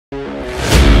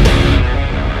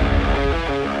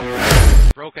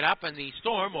broke it up, and the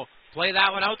Storm will play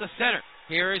that one out to center.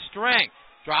 Here is Strang,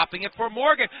 dropping it for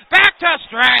Morgan. Back to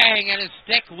Strang, and his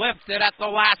stick lifted at the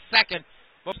last second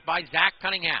by Zach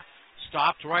Cunningham.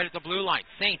 Stopped right at the blue line.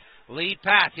 Saints lead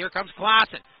pass. Here comes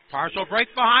Klassen. Partial break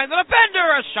behind the defender.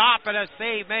 A shot and a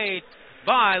save made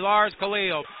by Lars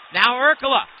Khalil. Now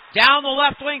Urkula down the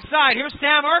left wing side. Here's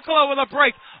Sam Urkula with a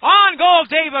break. On goal,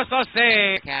 Davis, a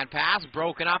save. Can pass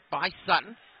broken up by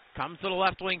Sutton. Comes to the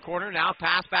left wing corner. Now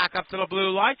pass back up to the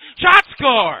blue line. Shot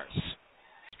scores.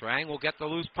 Strang will get the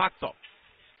loose puck though.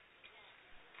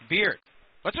 Beard.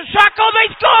 What's a shot goal?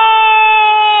 They score!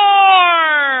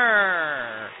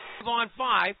 On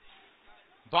 5.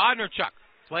 Bodnerchuk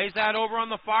plays that over on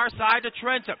the far side to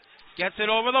Trentham. Gets it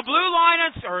over the blue line,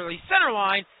 and early center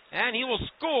line, and he will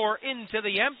score into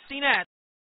the empty net.